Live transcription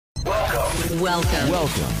Welcome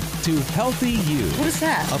to Healthy You. What is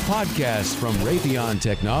that? A podcast from Raytheon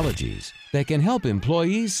Technologies that can help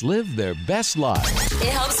employees live their best lives. It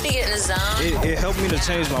helps me get in the zone. It helped me to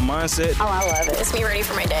change my mindset. Oh, I love it. It's me ready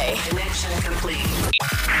for my day. Connection complete.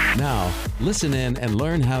 Now, listen in and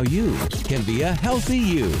learn how you can be a healthy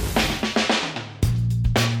you.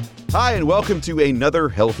 Hi, and welcome to another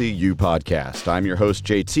Healthy You podcast. I'm your host,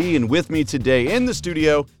 JT, and with me today in the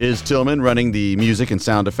studio is Tillman running the music and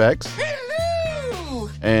sound effects. Hello!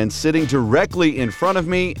 And sitting directly in front of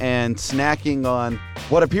me and snacking on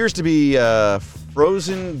what appears to be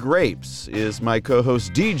frozen grapes is my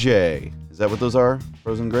co-host, DJ. Is that what those are?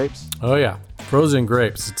 Frozen grapes? Oh, yeah. Frozen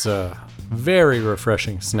grapes. It's a very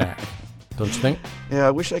refreshing snack, don't you think? Yeah,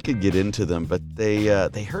 I wish I could get into them, but they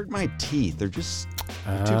hurt my teeth. They're just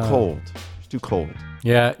too cold. It's too cold.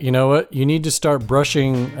 Yeah, you know what? You need to start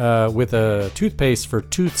brushing with a toothpaste for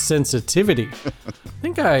tooth sensitivity. I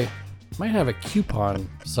think I might have a coupon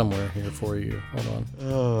somewhere here for you. Hold on.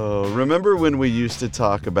 Oh, remember when we used to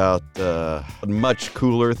talk about much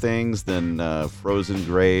cooler things than frozen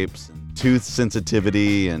grapes and tooth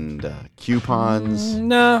sensitivity and coupons?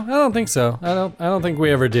 No, I don't think so. I don't think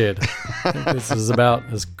we ever did. I think this is about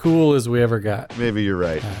as cool as we ever got. Maybe you're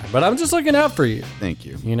right. But I'm just looking out for you. Thank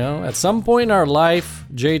you. You know, at some point in our life,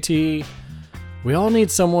 JT, we all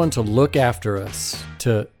need someone to look after us,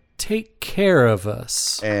 to take care of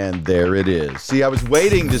us. And there it is. See, I was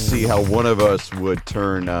waiting to see how one of us would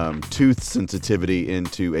turn tooth sensitivity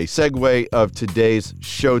into a segue of today's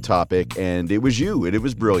show topic, and it was you. It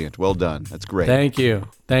was brilliant. Well done. That's great. Thank you.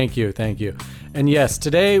 Thank you. Thank you. And yes,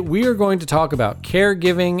 today we are going to talk about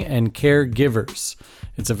caregiving and caregivers.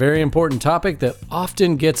 It's a very important topic that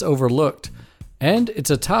often gets overlooked, and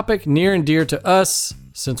it's a topic near and dear to us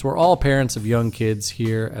since we're all parents of young kids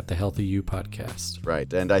here at the Healthy You podcast.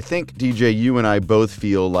 Right. And I think, DJ, you and I both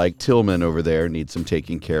feel like Tillman over there needs some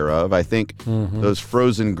taking care of. I think those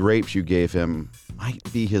frozen grapes you gave him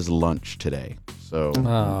might be his lunch today. So.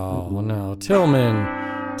 Oh, no.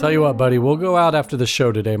 Tillman, tell you what, buddy, we'll go out after the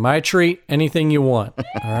show today. My treat, anything you want. All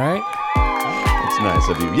right? That's nice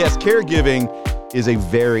of you. Yes, caregiving is a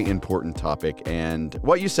very important topic. And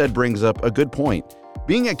what you said brings up a good point.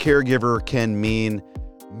 Being a caregiver can mean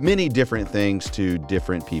many different things to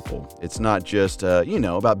different people. It's not just,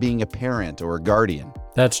 about being a parent or a guardian.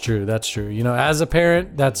 That's true. That's true. You know, as a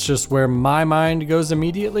parent, that's just where my mind goes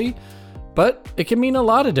immediately. But it can mean a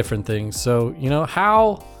lot of different things. So,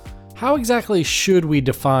 how exactly should we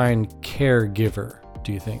define caregiver,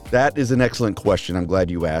 do you think? That is an excellent question. I'm glad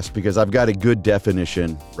you asked because I've got a good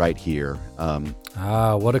definition right here.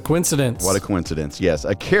 What a coincidence. What a coincidence. Yes,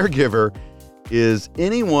 a caregiver is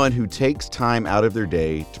anyone who takes time out of their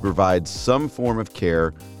day to provide some form of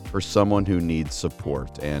care for someone who needs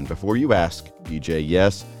support. And before you ask, DJ,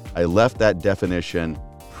 yes, I left that definition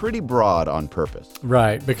pretty broad on purpose.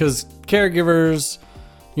 Right, because caregivers,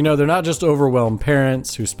 they're not just overwhelmed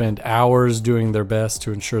parents who spend hours doing their best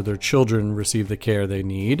to ensure their children receive the care they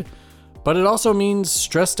need, but it also means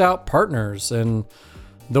stressed out partners and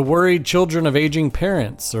the worried children of aging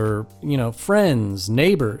parents or, friends,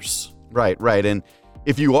 neighbors. Right. And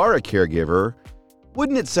if you are a caregiver,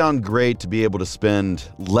 wouldn't it sound great to be able to spend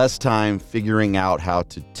less time figuring out how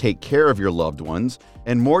to take care of your loved ones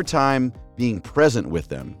and more time being present with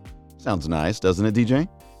them? Sounds nice, doesn't it, DJ?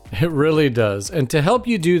 It really does. And to help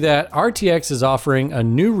you do that, RTX is offering a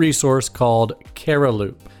new resource called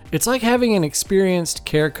Cariloop. It's like having an experienced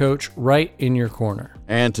care coach right in your corner.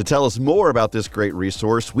 And to tell us more about this great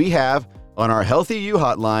resource, we have on our Healthy You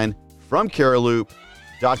hotline from Cariloop,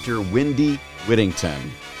 Dr. Wendy Whittington.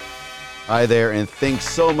 Hi there, and thanks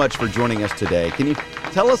so much for joining us today. Can you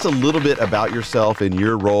tell us a little bit about yourself and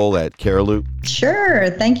your role at Cariloop?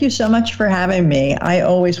 Sure. Thank you so much for having me. I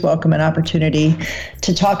always welcome an opportunity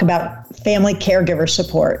to talk about family caregiver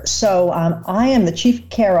support. So I am the Chief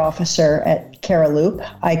Care Officer at Cariloop.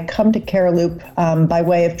 I come to Cariloop by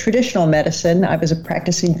way of traditional medicine. I was a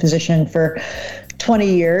practicing physician for 20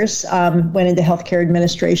 years, went into healthcare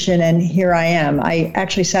administration, and here I am. I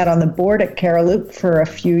actually sat on the board at Cariloop for a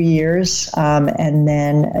few years, and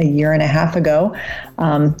then a year and a half ago,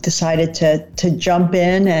 decided to jump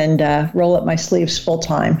in and roll up my sleeves full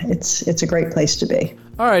time. It's a great place to be.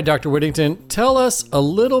 All right, Dr. Whittington, tell us a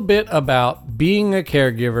little bit about being a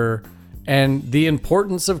caregiver and the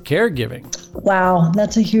importance of caregiving. Wow,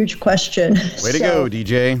 that's a huge question. Way to go,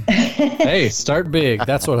 DJ. Hey, start big.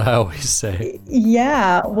 That's what I always say.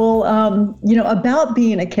 Yeah, well, about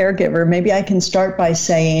being a caregiver, maybe I can start by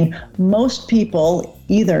saying most people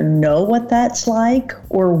either know what that's like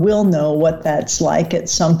or will know what that's like at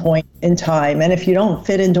some point in time. And if you don't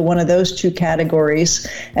fit into one of those two categories,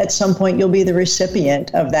 at some point you'll be the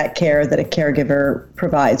recipient of that care that a caregiver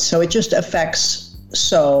provides. So it just affects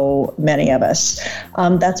so many of us.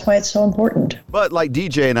 That's why it's so important. But like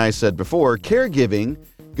DJ and I said before, caregiving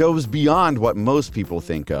goes beyond what most people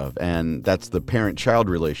think of, and that's the parent-child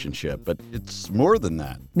relationship, but it's more than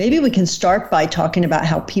that. Maybe we can start by talking about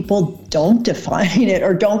how people don't define it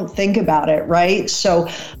or don't think about it, right? So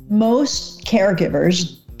most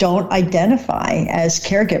caregivers don't identify as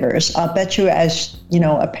caregivers. I'll bet you as,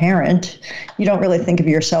 a parent, you don't really think of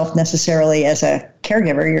yourself necessarily as a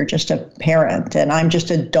caregiver. You're just a parent, and I'm just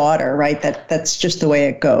a daughter, right? That's just the way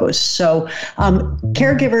it goes. So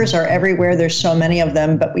caregivers are everywhere. There's so many of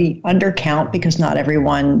them, but we undercount because not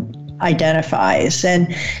everyone identifies.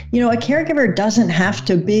 And, a caregiver doesn't have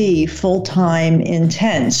to be full-time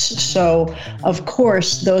intense. So, of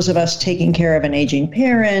course, those of us taking care of an aging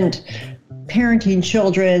parent, parenting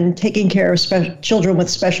children, taking care of children with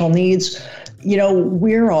special needs,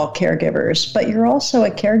 we're all caregivers. But you're also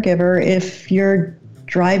a caregiver if you're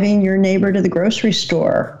driving your neighbor to the grocery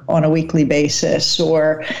store on a weekly basis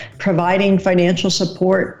or providing financial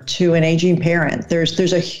support to an aging parent.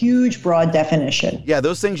 There's a huge broad definition. Yeah,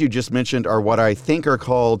 those things you just mentioned are what I think are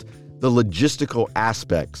called the logistical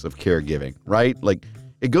aspects of caregiving, right? Like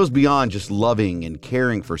it goes beyond just loving and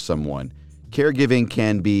caring for someone. Caregiving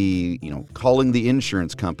can be, calling the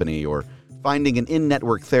insurance company or finding an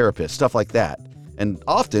in-network therapist, stuff like that. And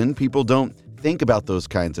often people don't think about those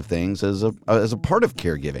kinds of things as a part of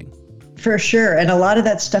caregiving. For sure. And a lot of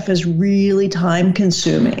that stuff is really time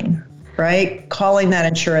consuming, right? Calling that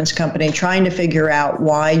insurance company, trying to figure out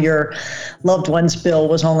why your loved one's bill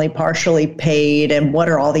was only partially paid and what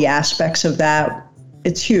are all the aspects of that.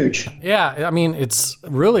 It's huge. Yeah, I mean, it's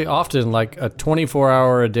really often like a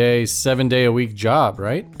 24-hour-a-day, 7-day-a-week job,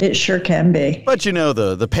 right? It sure can be. But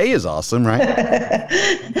the pay is awesome, right?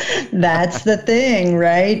 That's the thing,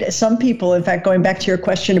 right? Some people, in fact, going back to your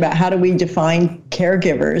question about how do we define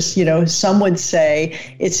caregivers, some would say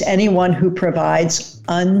it's anyone who provides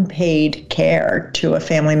unpaid care to a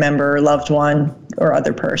family member or loved one or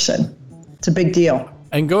other person. It's a big deal.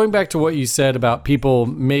 And going back to what you said about people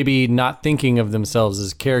maybe not thinking of themselves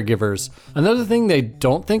as caregivers, another thing they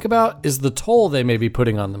don't think about is the toll they may be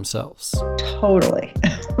putting on themselves. Totally.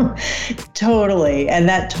 Totally. And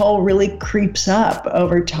that toll really creeps up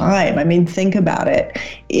over time. I mean, think about it.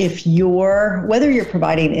 Whether you're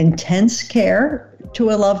providing intense care to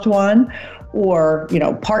a loved one or,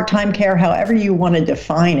 part-time care, however you want to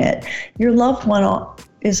define it, your loved one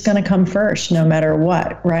is going to come first no matter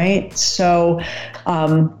what, right? So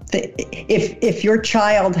if your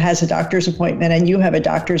child has a doctor's appointment and you have a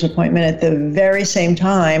doctor's appointment at the very same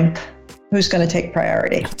time, who's going to take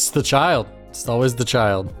priority? It's the child. It's always the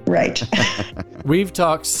child. Right. We've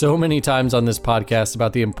talked so many times on this podcast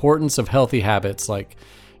about the importance of healthy habits like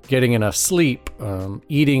getting enough sleep,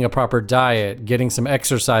 eating a proper diet, getting some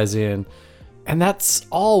exercise in. And that's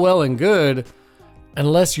all well and good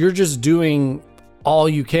unless you're just doing all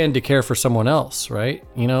you can to care for someone else, right?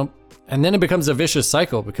 And then it becomes a vicious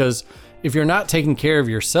cycle because if you're not taking care of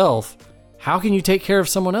yourself, how can you take care of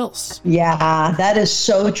someone else? Yeah, that is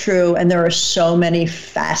so true. And there are so many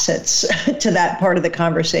facets to that part of the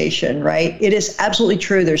conversation, right? It is absolutely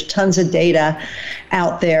true. There's tons of data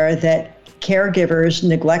out there that caregivers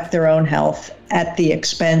neglect their own health at the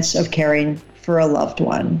expense of caring for a loved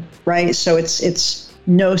one, right? So it's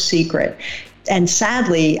no secret. And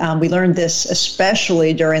sadly, we learned this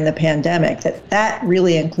especially during the pandemic, that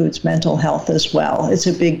really includes mental health as well. It's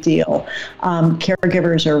a big deal.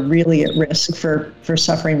 Caregivers are really at risk for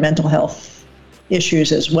suffering mental health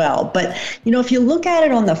issues as well. But, if you look at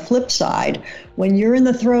it on the flip side, when you're in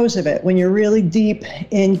the throes of it, when you're really deep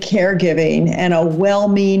in caregiving and a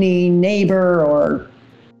well-meaning neighbor or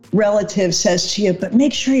relative says to you, but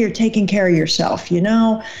make sure you're taking care of yourself,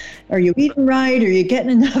 Are you eating right? Are you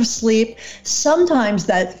getting enough sleep? Sometimes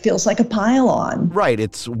that feels like a pile on. Right.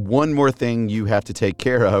 It's one more thing you have to take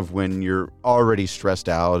care of when you're already stressed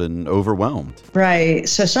out and overwhelmed. Right.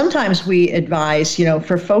 So sometimes we advise,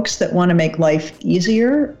 for folks that want to make life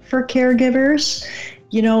easier for caregivers,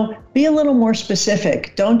 be a little more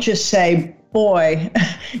specific. Don't just say, boy,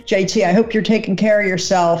 JT, I hope you're taking care of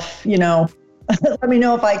yourself, let me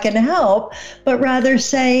know if I can help, but rather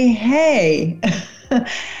say, hey,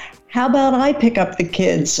 how about I pick up the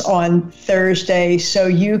kids on Thursday so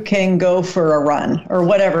you can go for a run or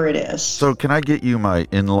whatever it is. So can I get you my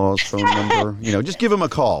in-laws' phone number? Just give them a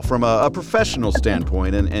call from a professional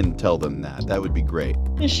standpoint and tell them that. That would be great.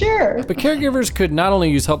 Sure. But caregivers could not only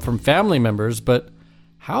use help from family members, but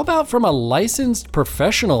how about from a licensed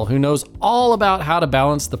professional who knows all about how to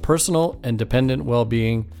balance the personal and dependent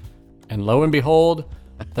well-being? And lo and behold,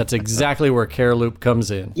 that's exactly where Cariloop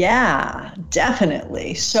comes in. Yeah,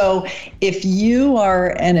 definitely. So if you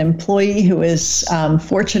are an employee who is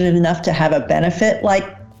fortunate enough to have a benefit like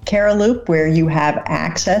Cariloop, where you have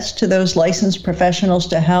access to those licensed professionals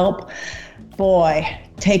to help, boy,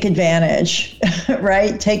 take advantage,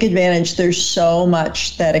 right? Take advantage. There's so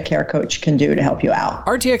much that a care coach can do to help you out.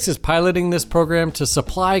 RTX is piloting this program to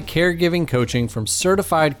supply caregiving coaching from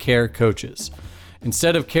certified care coaches.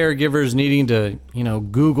 Instead of caregivers needing to,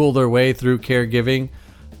 Google their way through caregiving,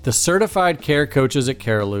 the certified care coaches at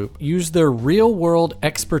Cariloop use their real-world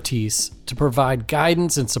expertise to provide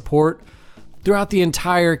guidance and support throughout the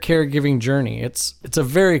entire caregiving journey. It's a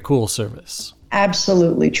very cool service.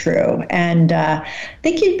 Absolutely true. And I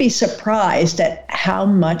think you'd be surprised at how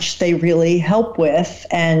much they really help with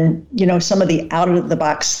and, some of the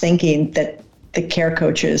out-of-the-box thinking that the care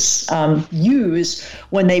coaches use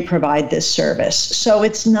when they provide this service. So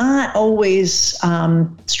it's not always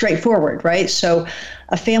straightforward, right? So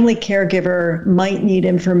a family caregiver might need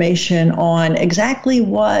information on exactly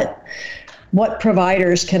what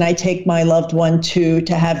providers can I take my loved one to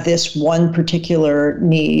have this one particular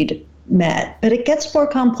need met. But it gets more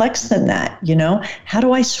complex than that, How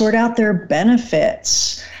do I sort out their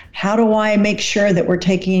benefits? How do I make sure that we're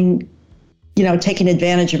taking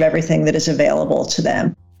advantage of everything that is available to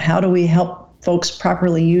them? How do we help folks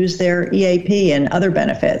properly use their EAP and other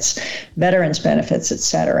benefits, veterans benefits, et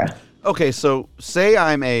cetera? Okay, so say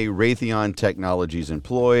I'm a Raytheon Technologies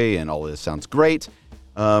employee and all of this sounds great,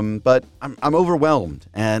 but I'm overwhelmed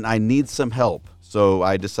and I need some help. So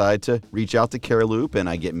I decide to reach out to Cariloop and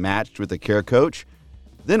I get matched with a care coach.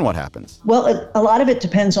 Then what happens? Well, a lot of it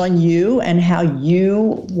depends on you and how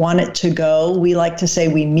you want it to go. We like to say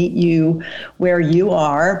we meet you where you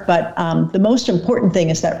are, but the most important thing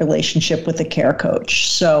is that relationship with the care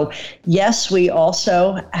coach. So yes, we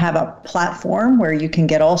also have a platform where you can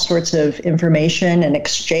get all sorts of information and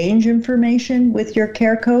exchange information with your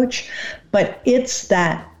care coach, but it's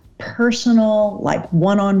that personal,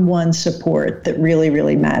 one-on-one support that really,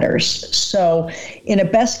 really matters. So in a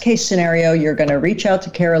best case scenario, you're going to reach out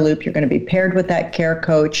to Cariloop, you're going to be paired with that care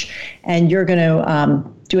coach, and you're going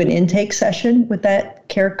to do an intake session with that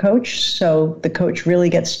care coach. So the coach really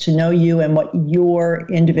gets to know you and what your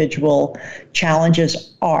individual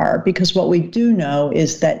challenges are, because what we do know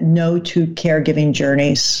is that no two caregiving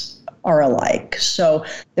journeys are alike. So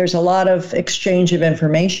there's a lot of exchange of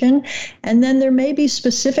information, and then there may be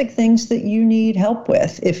specific things that you need help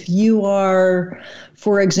with. If you are,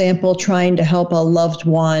 for example, trying to help a loved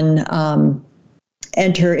one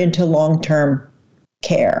enter into long-term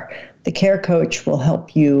care, the care coach will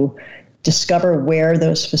help you discover where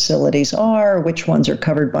those facilities are, which ones are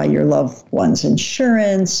covered by your loved one's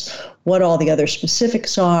insurance, what all the other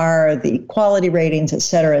specifics are, the quality ratings, et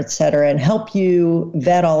cetera, and help you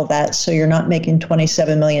vet all of that so you're not making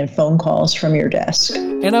 27 million phone calls from your desk.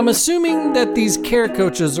 And I'm assuming that these care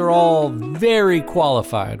coaches are all very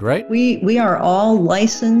qualified, right? We are all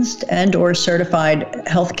licensed and or certified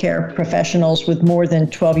healthcare professionals with more than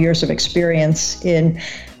 12 years of experience in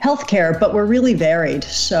healthcare, but we're really varied.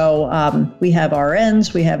 So we have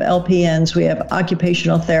RNs, we have LPNs, we have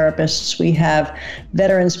occupational therapists, we have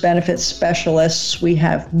veterans benefits specialists, we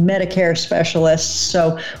have Medicare specialists.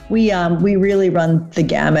 So we really run the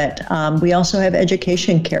gamut. We also have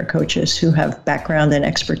education care coaches who have background and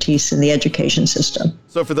expertise in the education system.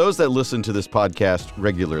 So for those that listen to this podcast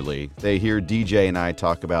regularly, they hear DJ and I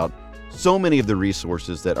talk about so many of the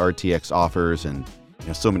resources that RTX offers and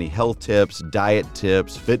so many health tips, diet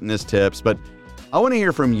tips, fitness tips. But I want to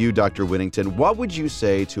hear from you, Dr. Whittington. What would you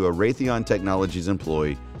say to a Raytheon Technologies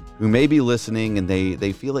employee who may be listening and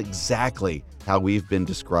they feel exactly how we've been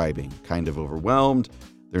describing, kind of overwhelmed,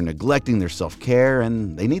 they're neglecting their self-care,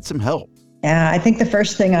 and they need some help? Yeah, I think the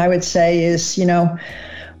first thing I would say is,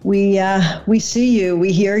 we see you,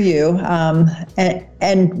 we hear you,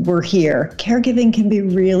 and we're here. Caregiving can be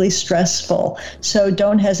really stressful, so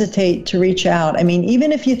don't hesitate to reach out. I mean,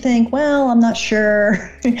 even if you think, well, I'm not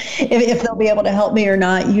sure if they'll be able to help me or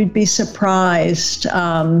not, you'd be surprised.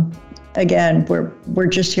 Again, we're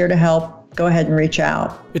just here to help. Go ahead and reach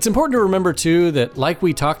out. It's important to remember, too, that like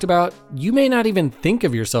we talked about, you may not even think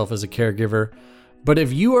of yourself as a caregiver, but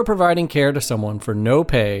if you are providing care to someone for no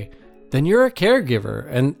pay, then you're a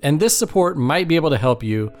caregiver, and this support might be able to help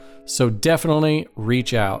you, so definitely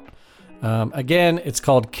reach out. Again, it's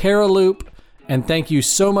called Cariloop, and thank you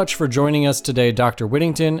so much for joining us today, Dr.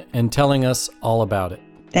 Whittington, and telling us all about it.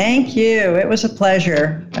 Thank you. It was a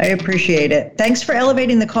pleasure. I appreciate it. Thanks for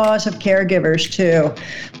elevating the cause of caregivers, too.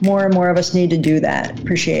 More and more of us need to do that.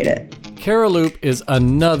 Appreciate it. Cariloop is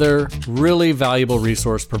another really valuable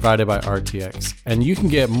resource provided by RTX, and you can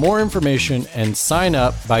get more information and sign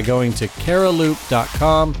up by going to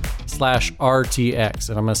cariloop.com/RTX.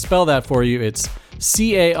 And I'm going to spell that for you. It's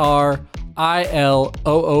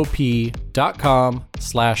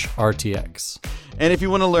CARILOOP.com/RTX. And if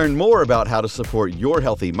you want to learn more about how to support your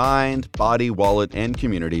healthy mind, body, wallet, and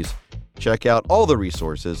communities, check out all the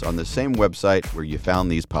resources on the same website where you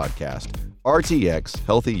found these podcasts,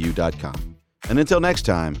 rtxhealthyu.com. And until next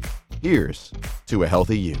time, here's to a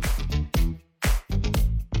healthy you.